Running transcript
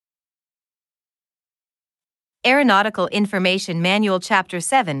Aeronautical Information Manual Chapter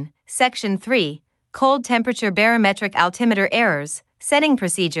 7, Section 3, Cold Temperature Barometric Altimeter Errors, Setting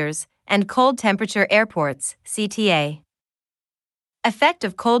Procedures, and Cold Temperature Airports, CTA. Effect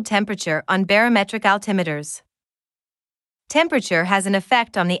of cold temperature on barometric altimeters. Temperature has an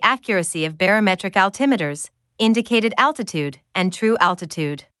effect on the accuracy of barometric altimeters, indicated altitude, and true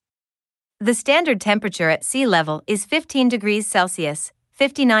altitude. The standard temperature at sea level is 15 degrees Celsius,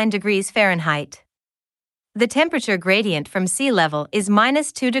 59 degrees Fahrenheit. The temperature gradient from sea level is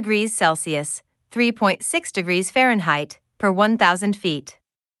 -2 degrees Celsius, 3.6 degrees Fahrenheit, per 1,000 feet.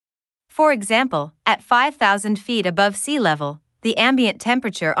 For example, at 5,000 feet above sea level, the ambient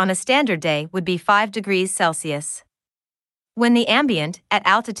temperature on a standard day would be 5 degrees Celsius. When the ambient, at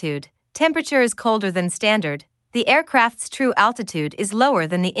altitude, temperature is colder than standard, the aircraft's true altitude is lower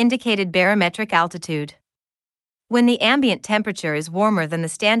than the indicated barometric altitude. When the ambient temperature is warmer than the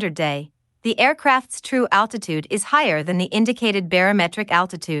standard day, the aircraft's true altitude is higher than the indicated barometric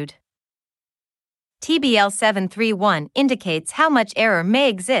altitude. TBL 731 indicates how much error may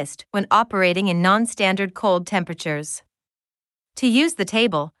exist when operating in non-standard cold temperatures. To use the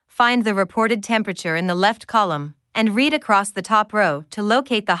table, find the reported temperature in the left column, and read across the top row to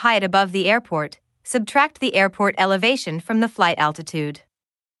locate the height above the airport, subtract the airport elevation from the flight altitude.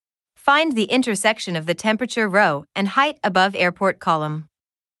 Find the intersection of the temperature row and height above airport column.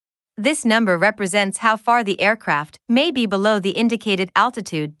 This number represents how far the aircraft may be below the indicated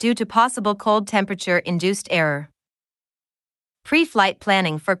altitude due to possible cold temperature-induced error. Pre-flight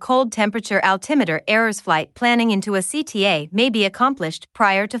planning for cold temperature altimeter errors. Flight planning into a CTA may be accomplished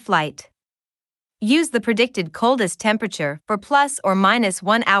prior to flight. Use the predicted coldest temperature for plus or minus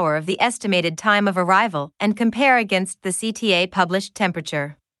 1 hour of the estimated time of arrival and compare against the CTA published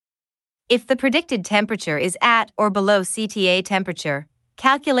temperature. If the predicted temperature is at or below CTA temperature,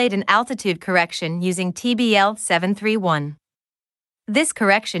 calculate an altitude correction using TBL 731. This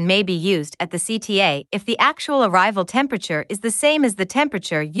correction may be used at the CTA if the actual arrival temperature is the same as the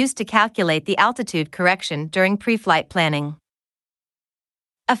temperature used to calculate the altitude correction during pre-flight planning.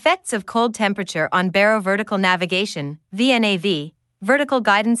 Effects of cold temperature on barovertical navigation, VNAV, vertical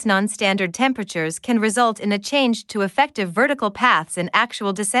guidance. Non-standard temperatures can result in a change to effective vertical paths and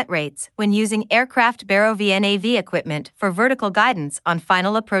actual descent rates when using aircraft baro VNAV equipment for vertical guidance on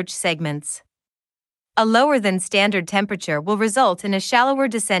final approach segments. A lower than standard temperature will result in a shallower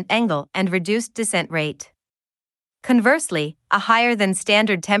descent angle and reduced descent rate. Conversely, a higher than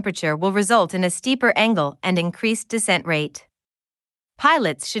standard temperature will result in a steeper angle and increased descent rate.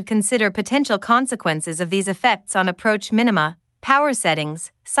 Pilots should consider potential consequences of these effects on approach minima, power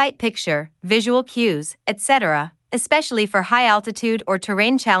settings, sight picture, visual cues, etc., especially for high-altitude or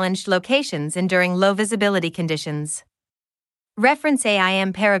terrain-challenged locations and during low visibility conditions. Reference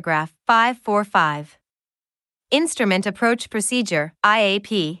AIM paragraph 545. Instrument Approach Procedure,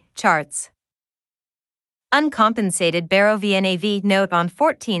 IAP, charts. Uncompensated baro VNAV note on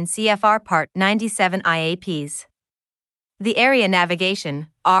 14 CFR Part 97 IAPs. The Area Navigation,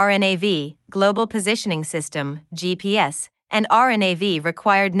 RNAV, Global Positioning System, GPS, and RNAV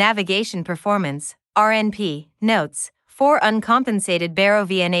Required Navigation Performance, RNP, notes, 4 uncompensated baro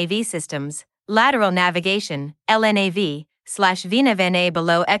VNAV systems, lateral navigation, LNAV, /VNAV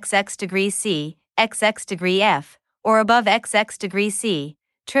below XX degree C, XX degree F, or above XX degree C,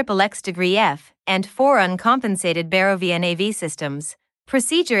 XXX degree F, and 4 uncompensated baro VNAV systems,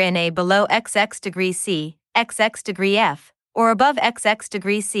 procedure NA below XX degree C, XX degree F, or above XX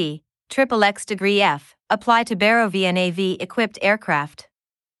degree C, XXX degree F, apply to baro VNAV equipped aircraft.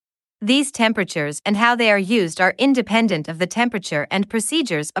 These temperatures and how they are used are independent of the temperature and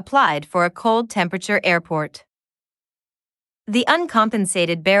procedures applied for a cold temperature airport. The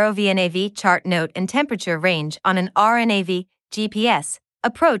uncompensated baro VNAV chart note and temperature range on an RNAV GPS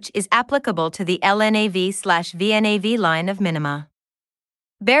approach is applicable to the LNAV/VNAV line of minima.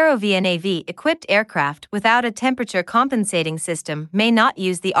 Baro VNAV equipped aircraft without a temperature compensating system may not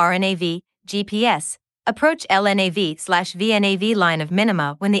use the RNAV GPS approach LNAV/VNAV line of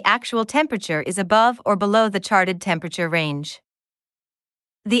minima when the actual temperature is above or below the charted temperature range.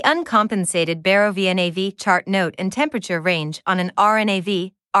 The uncompensated baro VNAV chart note and temperature range on an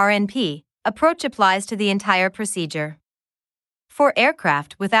RNAV RNP approach applies to the entire procedure. For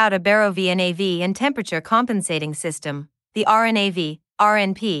aircraft without a baro VNAV and temperature compensating system, the RNAV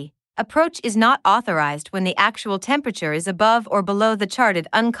RNP approach is not authorized when the actual temperature is above or below the charted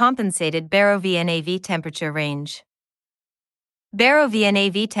uncompensated baro VNAV temperature range. Baro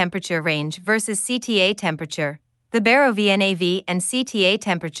VNAV temperature range versus CTA temperature. The baro VNAV and CTA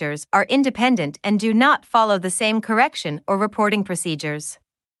temperatures are independent and do not follow the same correction or reporting procedures.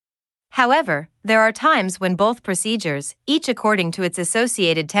 However, there are times when both procedures, each according to its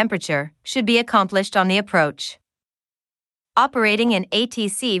associated temperature, should be accomplished on the approach. Operating and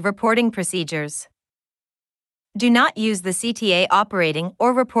ATC reporting procedures. Do not use the CTA operating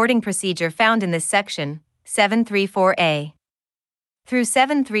or reporting procedure found in this section, 734A through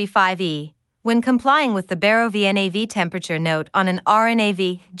 735E, when complying with the Baro-VNAV temperature note on an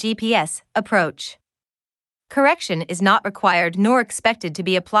RNAV GPS approach. Correction is not required nor expected to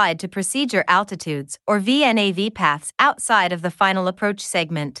be applied to procedure altitudes or VNAV paths outside of the final approach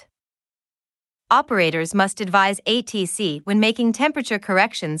segment. Operators must advise ATC when making temperature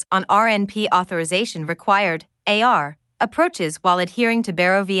corrections on RNP authorization required AR approaches while adhering to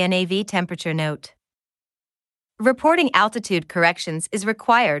Baro-VNAV temperature note. Reporting altitude corrections is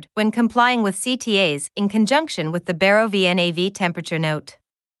required when complying with CTAs in conjunction with the Baro-VNAV temperature note.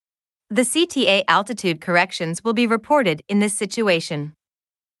 The CTA altitude corrections will be reported in this situation.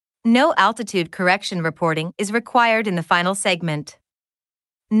 No altitude correction reporting is required in the final segment.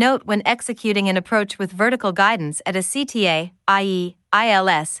 Note when executing an approach with vertical guidance at a CTA, i.e.,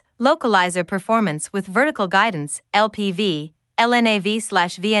 ILS, localizer performance with vertical guidance, LPV,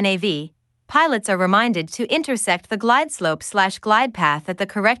 LNAV/VNAV, pilots are reminded to intersect the glide slope/glide path at the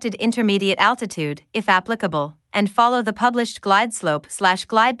corrected intermediate altitude, if applicable, and follow the published glide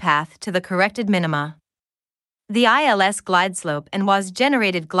slope/glide path to the corrected minima. The ILS glide slope and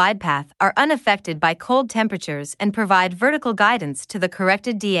WAS-generated glide path are unaffected by cold temperatures and provide vertical guidance to the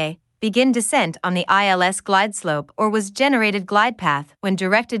corrected DA. Begin descent on the ILS glide slope or WAS-generated glide path when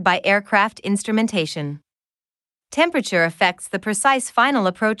directed by aircraft instrumentation. Temperature affects the precise final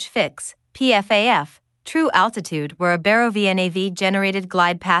approach fix, PFAF, true altitude where a Baro-VNAV-generated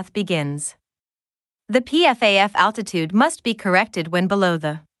glide path begins. The PFAF altitude must be corrected when below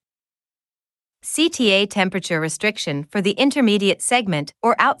the CTA temperature restriction for the intermediate segment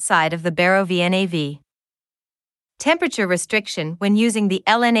or outside of the Baro-VNAV. Temperature restriction when using the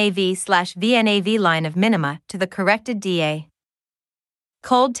LNAV/VNAV line of minima to the corrected DA.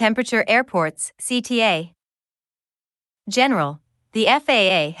 Cold temperature airports, CTA. General. The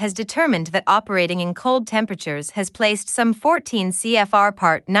FAA has determined that operating in cold temperatures has placed some 14 CFR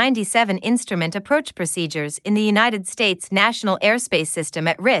Part 97 instrument approach procedures in the United States National Airspace System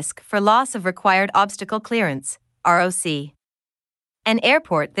at risk for loss of required obstacle clearance, ROC. An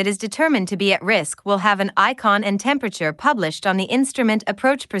airport that is determined to be at risk will have an icon and temperature published on the Instrument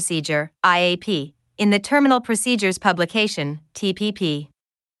Approach Procedure, IAP, in the Terminal Procedures Publication, TPP.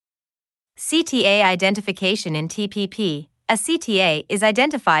 CTA identification in TPP. A CTA is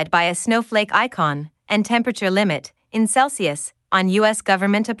identified by a snowflake icon and temperature limit in Celsius on U.S.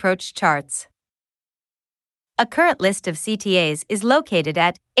 government approach charts. A current list of CTAs is located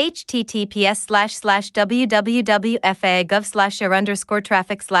at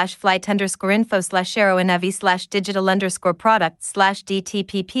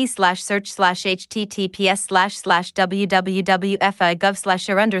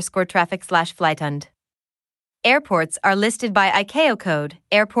Airports are listed by ICAO code,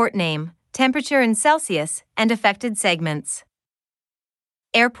 airport name, temperature in Celsius, and affected segments.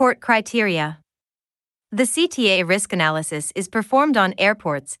 Airport criteria. The CTA risk analysis is performed on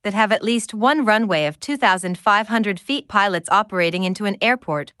airports that have at least one runway of 2,500 feet. Pilots operating into an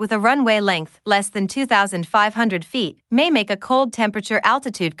airport with a runway length less than 2,500 feet may make a cold temperature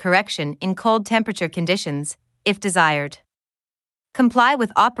altitude correction in cold temperature conditions, if desired. Comply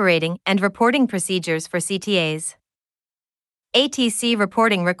with operating and reporting procedures for CTAs. ATC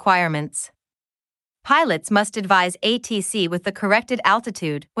reporting requirements. Pilots must advise ATC with the corrected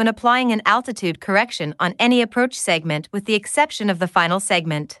altitude when applying an altitude correction on any approach segment with the exception of the final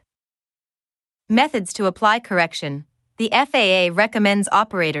segment. Methods to apply correction. The FAA recommends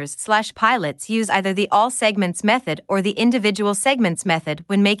operators/pilots use either the all segments method or the individual segments method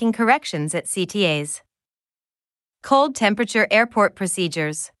when making corrections at CTAs. Cold temperature airport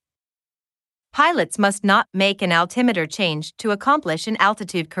procedures. Pilots must not make an altimeter change to accomplish an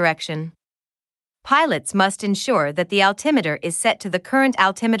altitude correction. Pilots must ensure that the altimeter is set to the current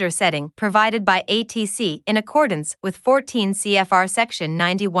altimeter setting provided by ATC in accordance with 14 CFR Section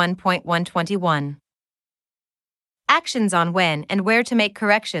 91.121. Actions on when and where to make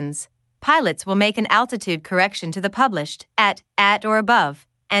corrections. Pilots will make an altitude correction to the published at or above,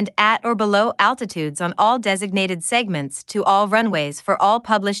 and at or below altitudes on all designated segments to all runways for all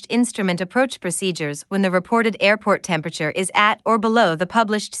published instrument approach procedures when the reported airport temperature is at or below the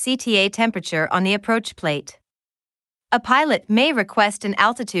published CTA temperature on the approach plate. A pilot may request an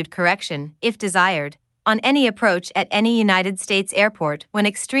altitude correction, if desired, on any approach at any United States airport when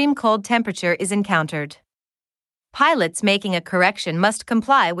extreme cold temperature is encountered. Pilots making a correction must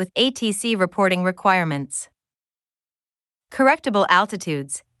comply with ATC reporting requirements. Correctable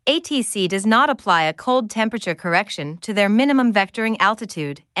altitudes. ATC does not apply a cold temperature correction to their minimum vectoring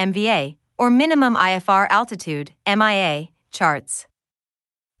altitude, MVA, or minimum IFR altitude, MIA, charts.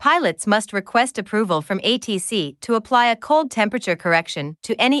 Pilots must request approval from ATC to apply a cold temperature correction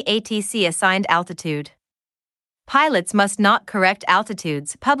to any ATC assigned altitude. Pilots must not correct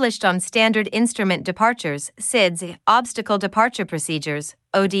altitudes published on Standard Instrument Departures, SIDS, Obstacle Departure Procedures,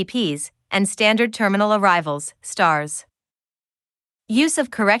 ODPs, and Standard Terminal Arrivals, STARS. Use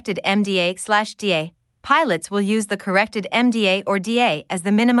of corrected MDA/DA. Pilots will use the corrected MDA or DA as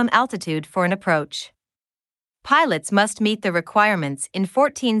the minimum altitude for an approach. Pilots must meet the requirements in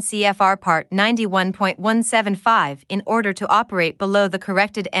 14 CFR Part 91.175 in order to operate below the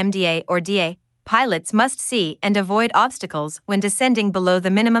corrected MDA or DA. Pilots must see and avoid obstacles when descending below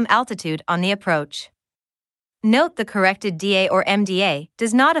the minimum altitude on the approach. Note the corrected DA or MDA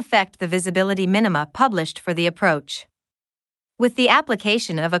does not affect the visibility minima published for the approach. With the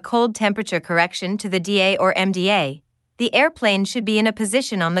application of a cold temperature correction to the DA or MDA, the airplane should be in a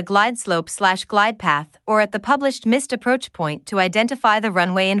position on the glide slope/glide path or at the published missed approach point to identify the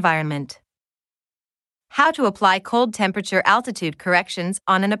runway environment. How to apply cold temperature altitude corrections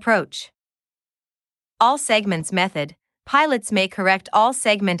on an approach. All segments method. Pilots may correct all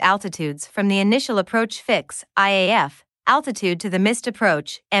segment altitudes from the initial approach fix, IAF, altitude to the missed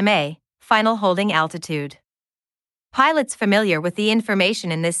approach, MA, final holding altitude. Pilots familiar with the information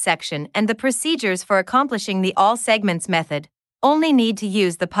in this section and the procedures for accomplishing the all segments method only need to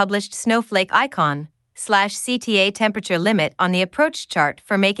use the published snowflake icon/CTA temperature limit on the approach chart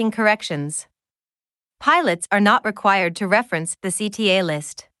for making corrections. Pilots are not required to reference the CTA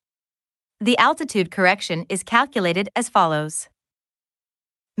list. The altitude correction is calculated as follows.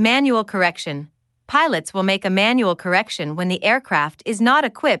 Manual correction. Pilots will make a manual correction when the aircraft is not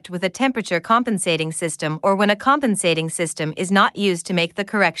equipped with a temperature compensating system or when a compensating system is not used to make the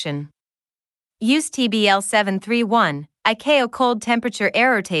correction. Use TBL 731, ICAO cold temperature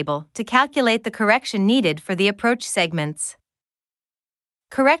error table to calculate the correction needed for the approach segments.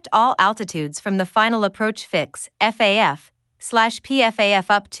 Correct all altitudes from the final approach fix, FAF/PFAF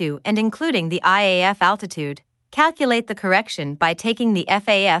up to and including the IAF altitude. Calculate the correction by taking the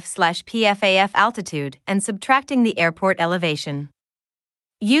FAF/PFAF altitude and subtracting the airport elevation.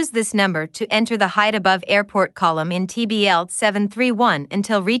 Use this number to enter the height above airport column in TBL 731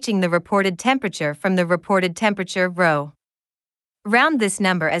 until reaching the reported temperature from the reported temperature row. Round this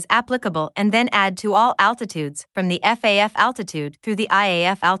number as applicable and then add to all altitudes from the FAF altitude through the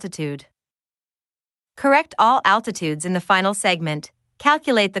IAF altitude. Correct all altitudes in the final segment.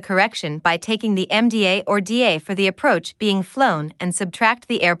 Calculate the correction by taking the MDA or DA for the approach being flown and subtract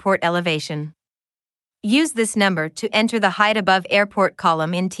the airport elevation. Use this number to enter the height above airport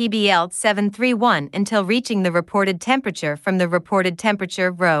column in TBL 731 until reaching the reported temperature from the reported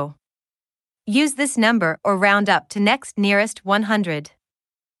temperature row. Use this number or round up to next nearest 100.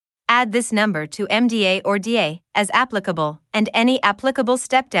 Add this number to MDA or DA as applicable and any applicable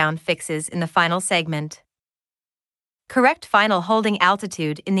step-down fixes in the final segment. Correct final holding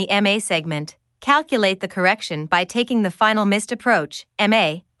altitude in the MA segment. Calculate the correction by taking the final missed approach,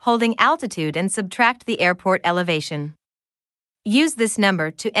 MA, holding altitude and subtract the airport elevation. Use this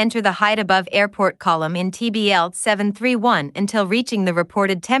number to enter the height above airport column in TBL 731 until reaching the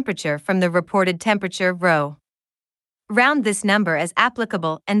reported temperature from the reported temperature row. Round this number as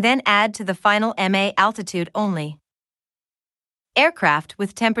applicable and then add to the final MA altitude only. Aircraft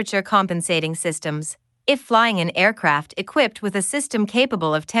with temperature compensating systems. If flying an aircraft equipped with a system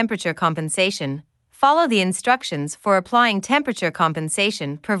capable of temperature compensation, follow the instructions for applying temperature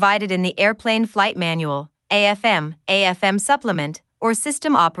compensation provided in the Airplane Flight Manual, AFM Supplement, or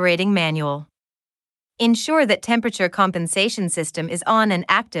System Operating Manual. Ensure that temperature compensation system is on and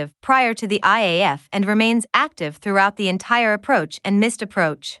active prior to the IAF and remains active throughout the entire approach and missed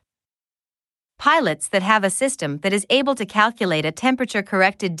approach. Pilots that have a system that is able to calculate a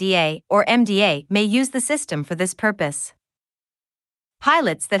temperature-corrected DA or MDA may use the system for this purpose.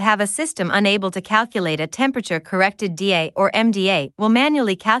 Pilots that have a system unable to calculate a temperature-corrected DA or MDA will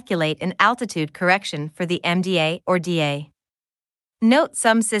manually calculate an altitude correction for the MDA or DA. Note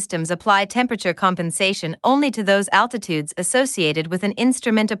some systems apply temperature compensation only to those altitudes associated with an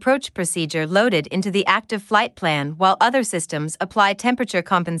instrument approach procedure loaded into the active flight plan, while other systems apply temperature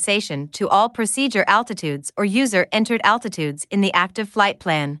compensation to all procedure altitudes or user-entered altitudes in the active flight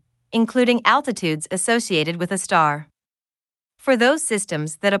plan, including altitudes associated with a star. For those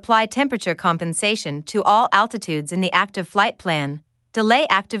systems that apply temperature compensation to all altitudes in the active flight plan,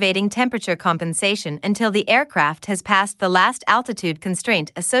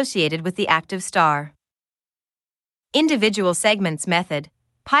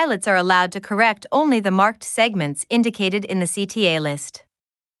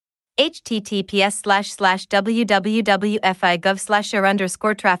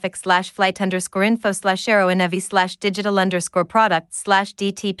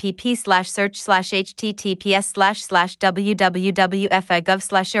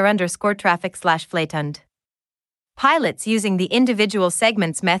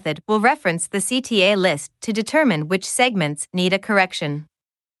 list to determine which segments need a correction.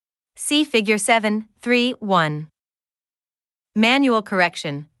 See Figure 7.3.1. Manual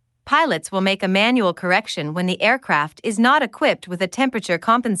correction. Pilots will make a manual correction when the aircraft is not equipped with a temperature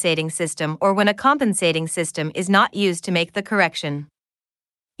compensating system or when a compensating system is not used to make the correction.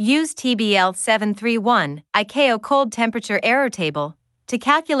 Use TBL 731 ICAO cold temperature error table to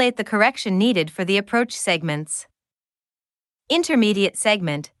calculate the correction needed for the approach segments. Intermediate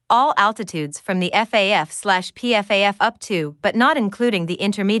segment, all altitudes from the FAF/PFAF up to but not including the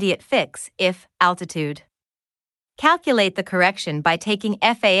intermediate fix, if, altitude. Calculate the correction by taking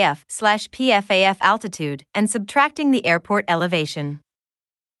FAF/PFAF altitude and subtracting the airport elevation.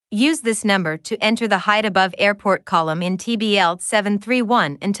 Use this number to enter the height above airport column in TBL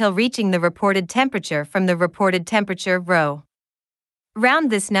 731 until reaching the reported temperature from the reported temperature row. Round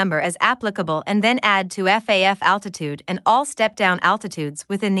this number as applicable and then add to FAF altitude and all step-down altitudes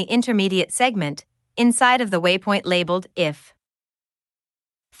within the intermediate segment, inside of the waypoint labeled if.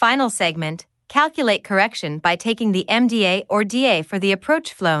 Final segment, calculate correction by taking the MDA or DA for the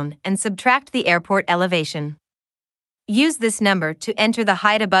approach flown and subtract the airport elevation. Use this number to enter the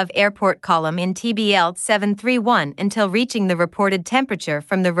height above airport column in TBL 731 until reaching the reported temperature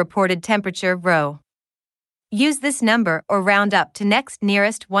from the reported temperature row. Use this number or round up to next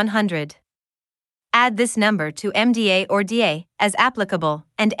nearest 100. Add this number to MDA or DA, as applicable,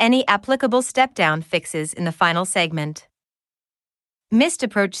 and any applicable step-down fixes in the final segment. Missed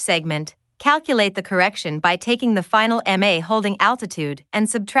approach segment, calculate the correction by taking the final MA holding altitude and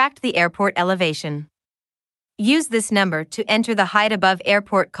subtract the airport elevation. Use this number to enter the height above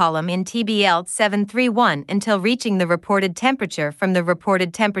airport column in TBL 731 until reaching the reported temperature from the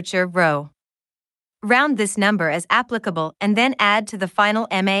reported temperature row. Round this number as applicable and then add to the final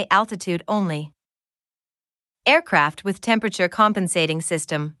MA altitude only. Aircraft with temperature compensating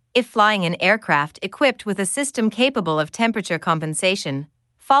system. If flying an aircraft equipped with a system capable of temperature compensation,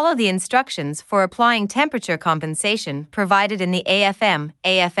 follow the instructions for applying temperature compensation provided in the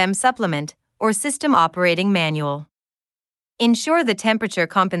AFM supplement, or System Operating Manual. Ensure the temperature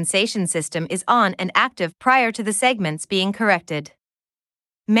compensation system is on and active prior to the segments being corrected.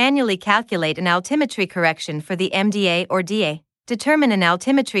 Manually calculate an altimetry correction for the MDA or DA. Determine an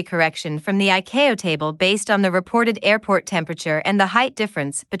altimetry correction from the ICAO table based on the reported airport temperature and the height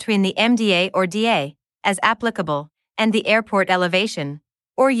difference between the MDA or DA, as applicable, and the airport elevation,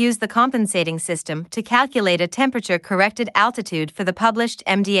 or use the compensating system to calculate a temperature-corrected altitude for the published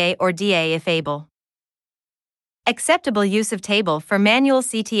MDA or DA if able. Acceptable use of table for manual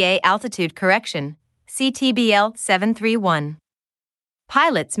CTA altitude correction, CTBL 731.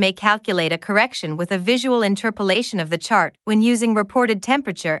 Pilots may calculate a correction with a visual interpolation of the chart when using reported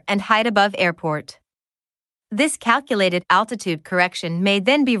temperature and height above airport. This calculated altitude correction may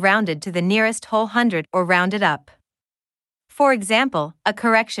then be rounded to the nearest whole hundred or rounded up. For example, a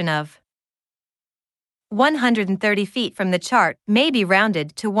correction of 130 feet from the chart may be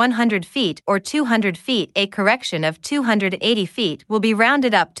rounded to 100 feet or 200 feet. A correction of 280 feet will be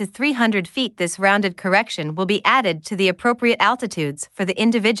rounded up to 300 feet. This rounded correction will be added to the appropriate altitudes for the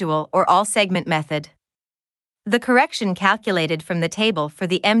individual or all segment method. The correction calculated from the table for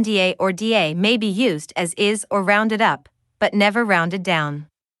the MDA or DA may be used as is or rounded up, but never rounded down.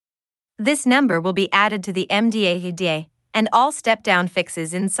 This number will be added to the MDA or DA and all step-down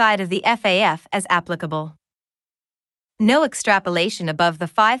fixes inside of the FAF as applicable. No extrapolation above the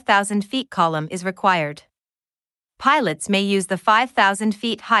 5,000 feet column is required. Pilots may use the 5,000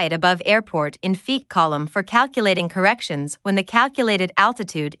 feet height above airport in feet column for calculating corrections when the calculated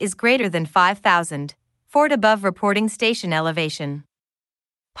altitude is greater than 5,000 feet above reporting station elevation.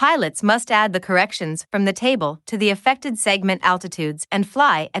 Pilots must add the corrections from the table to the affected segment altitudes and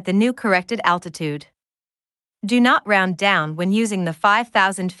fly at the new corrected altitude. Do not round down when using the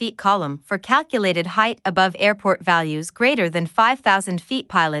 5,000 feet column for calculated height above airport values greater than 5,000 feet.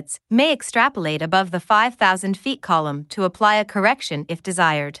 Pilots may extrapolate above the 5,000 feet column to apply a correction if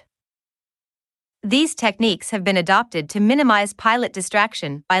desired. These techniques have been adopted to minimize pilot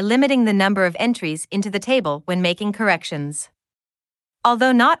distraction by limiting the number of entries into the table when making corrections.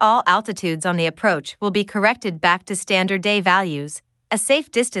 Although not all altitudes on the approach will be corrected back to standard day values, a safe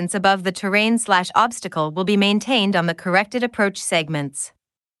distance above the terrain/obstacle will be maintained on the corrected approach segments.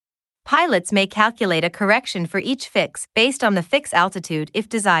 Pilots may calculate a correction for each fix based on the fix altitude if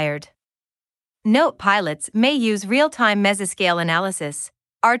desired. Note: pilots may use real-time mesoscale analysis,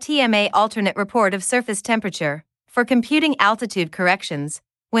 RTMA alternate report of surface temperature, for computing altitude corrections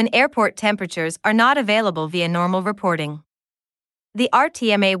when airport temperatures are not available via normal reporting. The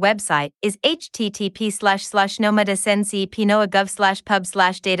RTMA website is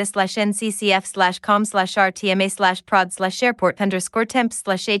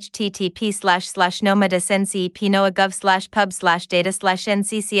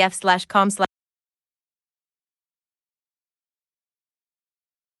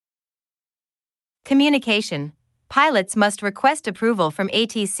Communication. Pilots must request approval from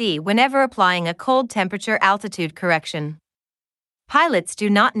ATC whenever applying a cold temperature altitude correction. Pilots do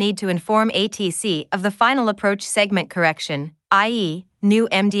not need to inform ATC of the final approach segment correction, i.e., new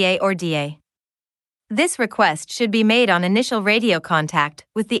MDA or DA. This request should be made on initial radio contact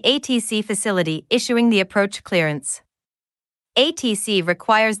with the ATC facility issuing the approach clearance. ATC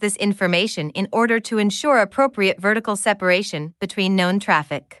requires this information in order to ensure appropriate vertical separation between known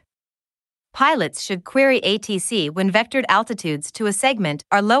traffic. Pilots should query ATC when vectored altitudes to a segment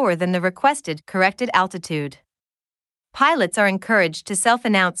are lower than the requested corrected altitude. Pilots are encouraged to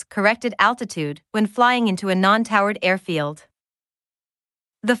self-announce corrected altitude when flying into a non-towered airfield.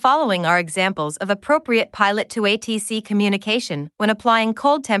 The following are examples of appropriate pilot to ATC communication when applying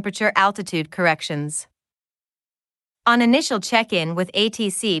cold temperature altitude corrections. On initial check-in with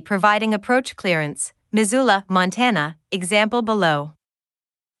ATC providing approach clearance, Missoula, Montana, example below.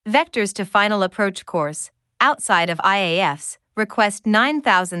 Vectors to final approach course, outside of IAFs, request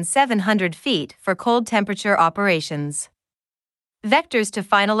 9,700 feet for cold temperature operations. Vectors to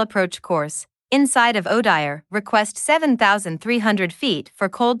final approach course, inside of ODIRE, request 7,300 feet for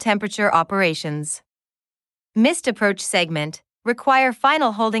cold temperature operations. Missed approach segment, require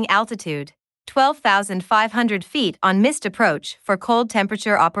final holding altitude, 12,500 feet on missed approach for cold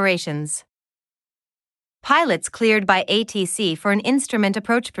temperature operations. Pilots cleared by ATC for an instrument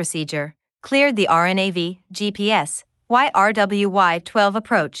approach procedure, cleared the RNAV, GPS, YRWY-12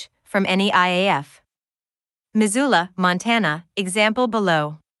 approach from any IAF. Missoula, Montana, example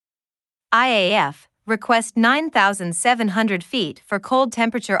below. IAF, request 9,700 feet for cold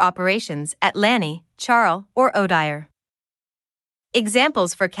temperature operations at Lanny, Charles, or ODIRE.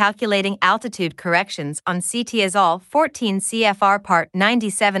 Examples for calculating altitude corrections on CTASOL 14 CFR Part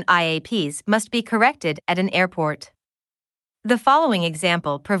 97 IAPs must be corrected at an airport. The following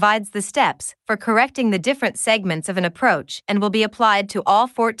example provides the steps for correcting the different segments of an approach and will be applied to all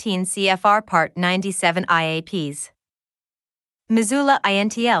 14 CFR Part 97 IAPs. Missoula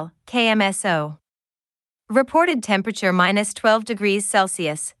INTL, KMSO. Reported temperature minus 12 degrees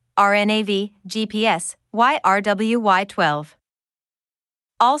Celsius, RNAV, GPS, YRWY-12.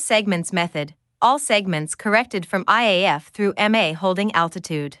 All segments method, all segments corrected from IAF through MA holding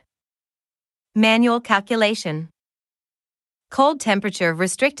altitude. Manual calculation. Cold temperature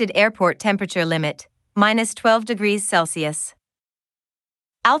restricted airport temperature limit, minus 12 degrees Celsius.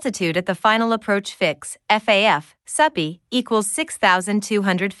 Altitude at the final approach fix, FAF, SUPI, equals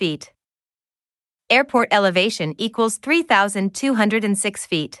 6,200 feet. Airport elevation equals 3,206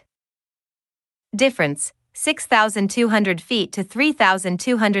 feet. Difference, 6,200 feet to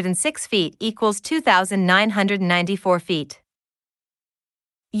 3,206 feet equals 2,994 feet.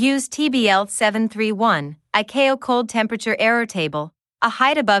 Use TBL 731, ICAO cold temperature error table, a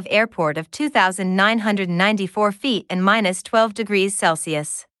height above airport of 2,994 feet and minus 12 degrees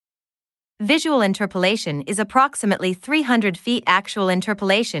Celsius. Visual interpolation is approximately 300 feet. Actual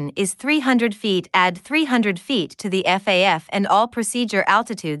interpolation is 300 feet. Add 300 feet to the FAF and all procedure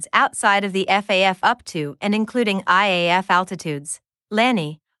altitudes outside of the FAF up to and including IAF altitudes.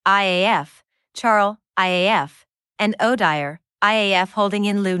 Lanny, IAF, Charles, IAF, and ODIRE, IAF holding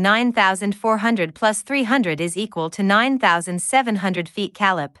in lieu 9,400 plus 300 is equal to 9,700 feet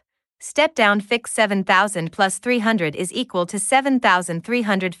CALIP. Step down fix 7,000 plus 300 is equal to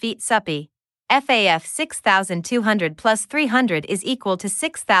 7,300 feet SUPI. FAF 6,200 plus 300 is equal to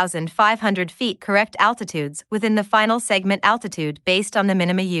 6,500 feet. Correct altitudes within the final segment altitude based on the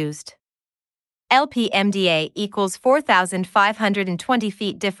minima used. LPMDA equals 4,520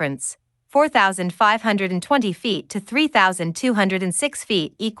 feet difference. 4,520 feet to 3,206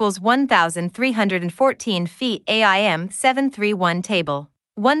 feet equals 1,314 feet. AIM 731 table.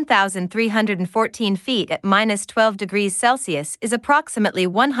 1,314 feet at minus 12 degrees Celsius is approximately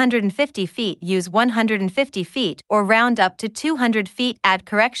 150 feet. Use 150 feet or round up to 200 feet. Add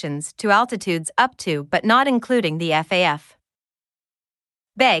corrections to altitudes up to but not including the FAF.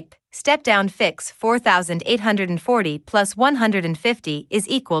 Beg, step down fix 4,840 plus 150 is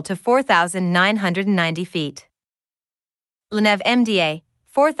equal to 4,990 feet. LNEV MDA,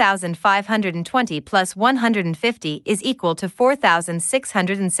 4,520 plus 150 is equal to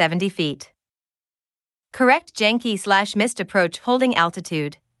 4,670 feet. Correct Janki/missed approach holding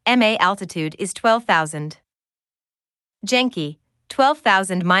altitude, MA altitude is 12,000. Janki,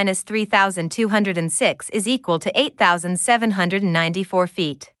 12,000 minus 3,206 is equal to 8,794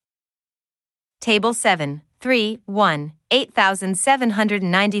 feet. Table 7, 3, 1,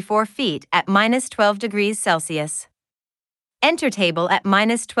 8,794 feet at minus 12 degrees Celsius. Enter table at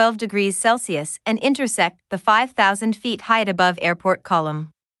minus 12 degrees Celsius and intersect the 5,000 feet height above airport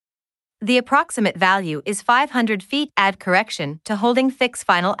column. The approximate value is 500 feet. Add correction to holding fix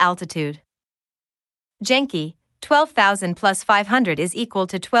final altitude. Janki, 12,000 plus 500 is equal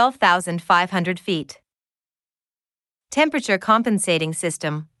to 12,500 feet. Temperature compensating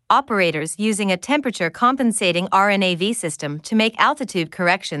system. Operators using a temperature compensating RNAV system to make altitude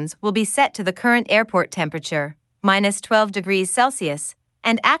corrections will be set to the current airport temperature, minus 12 degrees Celsius,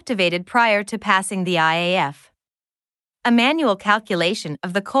 and activated prior to passing the IAF. A manual calculation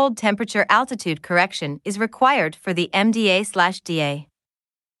of the cold temperature altitude correction is required for the MDA/DA.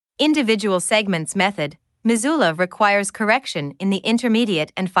 Individual segments method. Missoula requires correction in the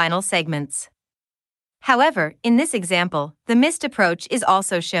intermediate and final segments. However, in this example, the missed approach is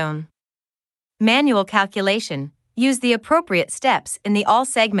also shown. Manual calculation. Use the appropriate steps in the all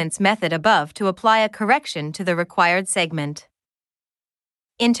segments method above to apply a correction to the required segment.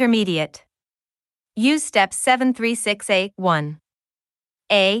 Intermediate. Use steps 736A1.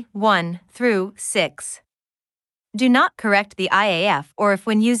 A1 through 6. Do not correct the IAF or if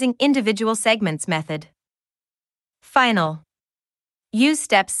when using individual segments method. Final. Use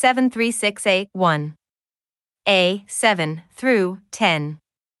steps 736A1. A7 through 10.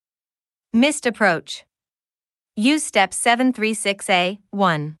 Missed approach. Use steps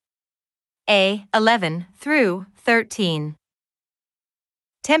 736A1. A11 through 13.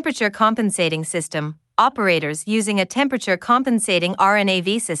 Temperature compensating system. Operators using a temperature compensating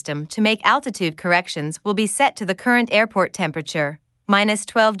RNAV system to make altitude corrections will be set to the current airport temperature, minus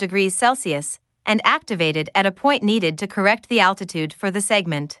 12 degrees Celsius, and activated at a point needed to correct the altitude for the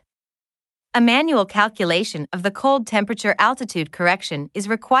segment. A manual calculation of the cold temperature altitude correction is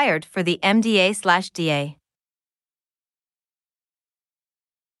required for the MDA/DA.